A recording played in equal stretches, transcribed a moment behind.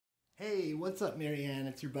Hey, what's up, Marianne?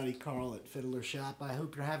 It's your buddy Carl at Fiddlershop. I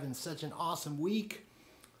hope you're having such an awesome week.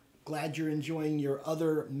 Glad you're enjoying your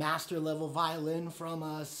other master level violin from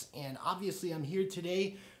us. And obviously I'm here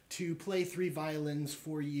today to play 3 violins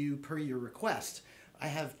for you per your request. I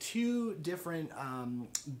have 2 different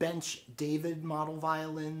bench David model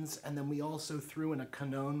violins, and then we also threw in a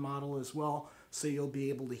Cannone model as well, so you'll be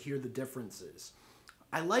able to hear the differences.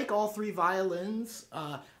 I like all 3 violins.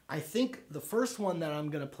 I think the first one that I'm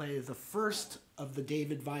going to play, the first of the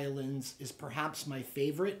David violins, is perhaps my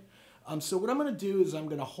favorite. So what I'm going to do is I'm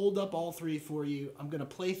going to hold up all 3 for you. I'm going to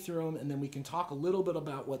play through them, and then we can talk a little bit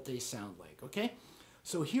about what they sound like, okay?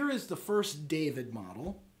 So here is the first David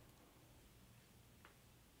model.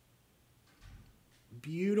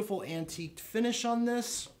 Beautiful antiqued finish on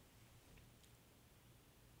this.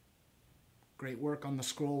 Great work on the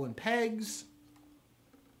scroll and pegs.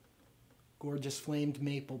 Gorgeous flamed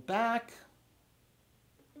maple back.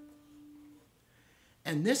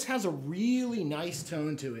 And this has a really nice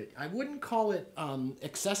tone to it. I wouldn't call it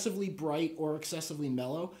excessively bright or excessively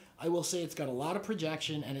mellow. I will say it's got a lot of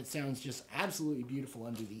projection and it sounds just absolutely beautiful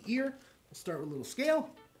under the ear. We'll start with a little scale.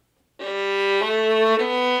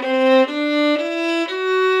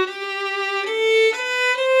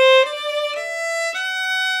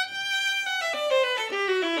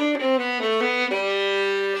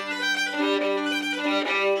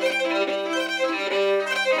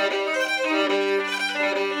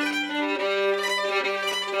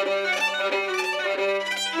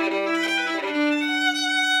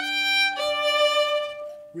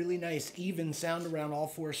 Really nice even sound around all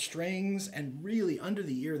 4 strings, and really under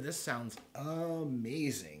the ear this sounds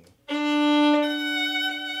amazing.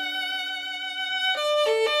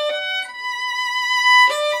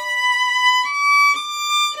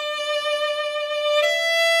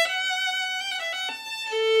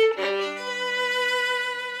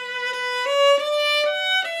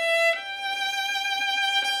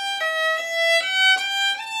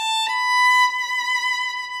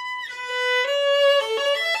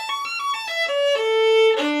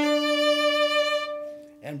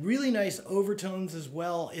 And really nice overtones as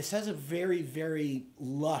well. It has a very, very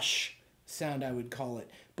lush sound, I would call it.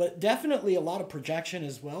 But definitely a lot of projection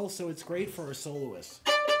as well, so it's great for a soloist.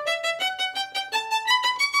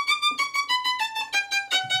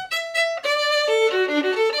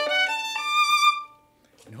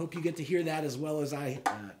 And hope you get to hear that as well as I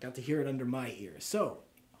got to hear it under my ears. So,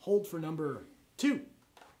 hold for number 2.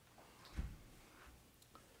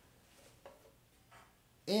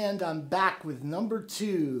 And I'm back with number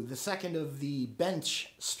 2, the second of the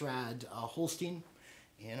bench Strad Holstein.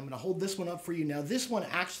 And I'm going to hold this one up for you. Now, this one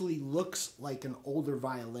actually looks like an older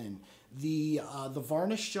violin. The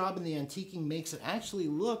varnish job and the antiquing makes it actually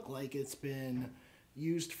look like it's been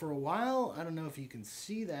used for a while. I don't know if you can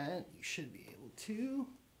see that. You should be able to.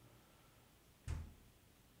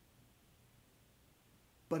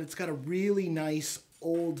 But it's got a really nice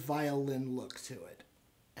old violin look to it.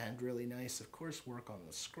 And really nice, of course, work on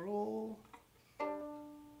the scroll. And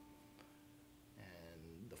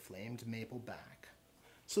the flamed maple back.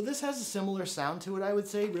 So this has a similar sound to it, I would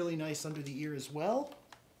say. Really nice under the ear as well.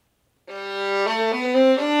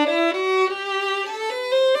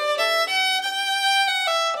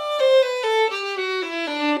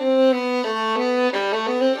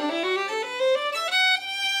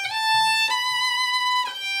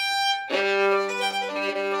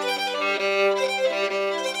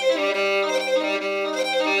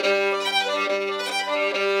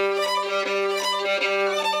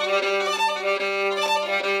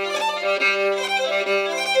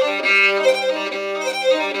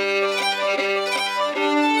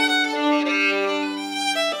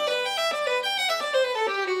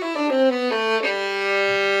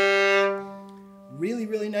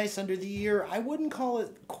 Really nice under the ear. I wouldn't call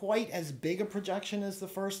it quite as big a projection as the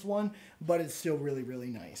first one, but it's still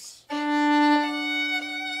really nice.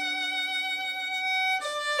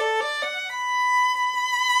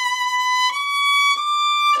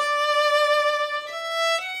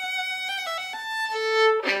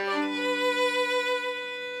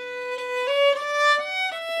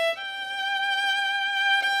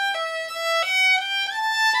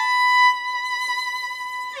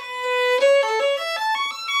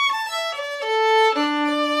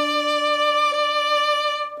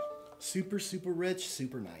 Super rich,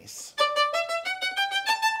 super nice.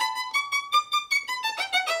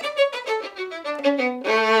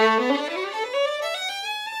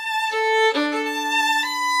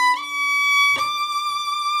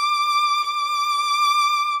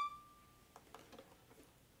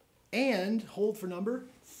 And hold for number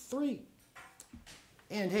 3.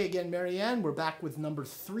 And hey again, Marianne, we're back with number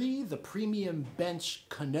 3, the Premium Bench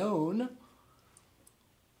Cannone.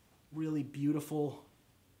 Really beautiful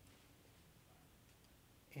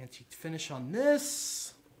antique finish on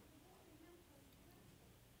this.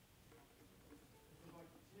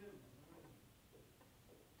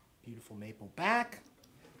 Beautiful maple back.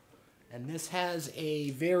 And this has a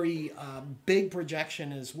very big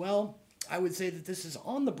projection as well. I would say that this is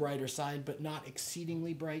on the brighter side, but not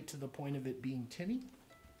exceedingly bright to the point of it being tinny.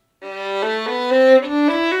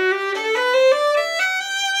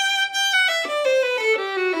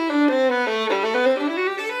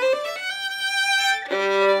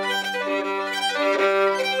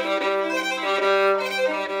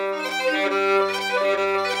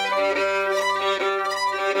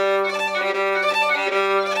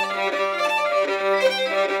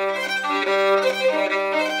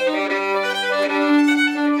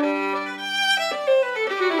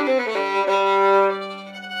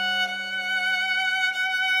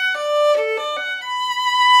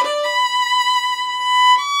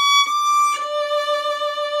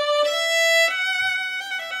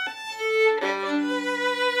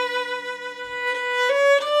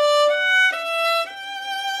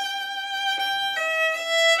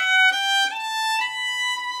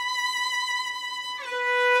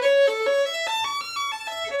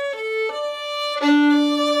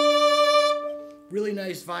 Really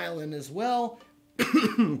nice violin as well.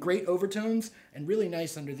 Great overtones and really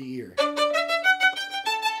nice under the ear.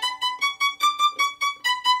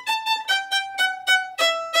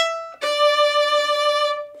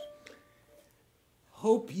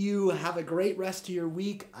 Hope you have a great rest of your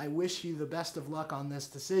week. I wish you the best of luck on this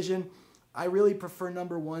decision. I really prefer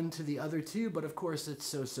number 1 to the other 2, but of course it's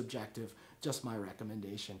so subjective. Just my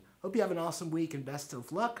recommendation. Hope you have an awesome week and best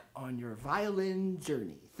of luck on your violin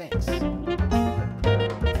journey. Thanks.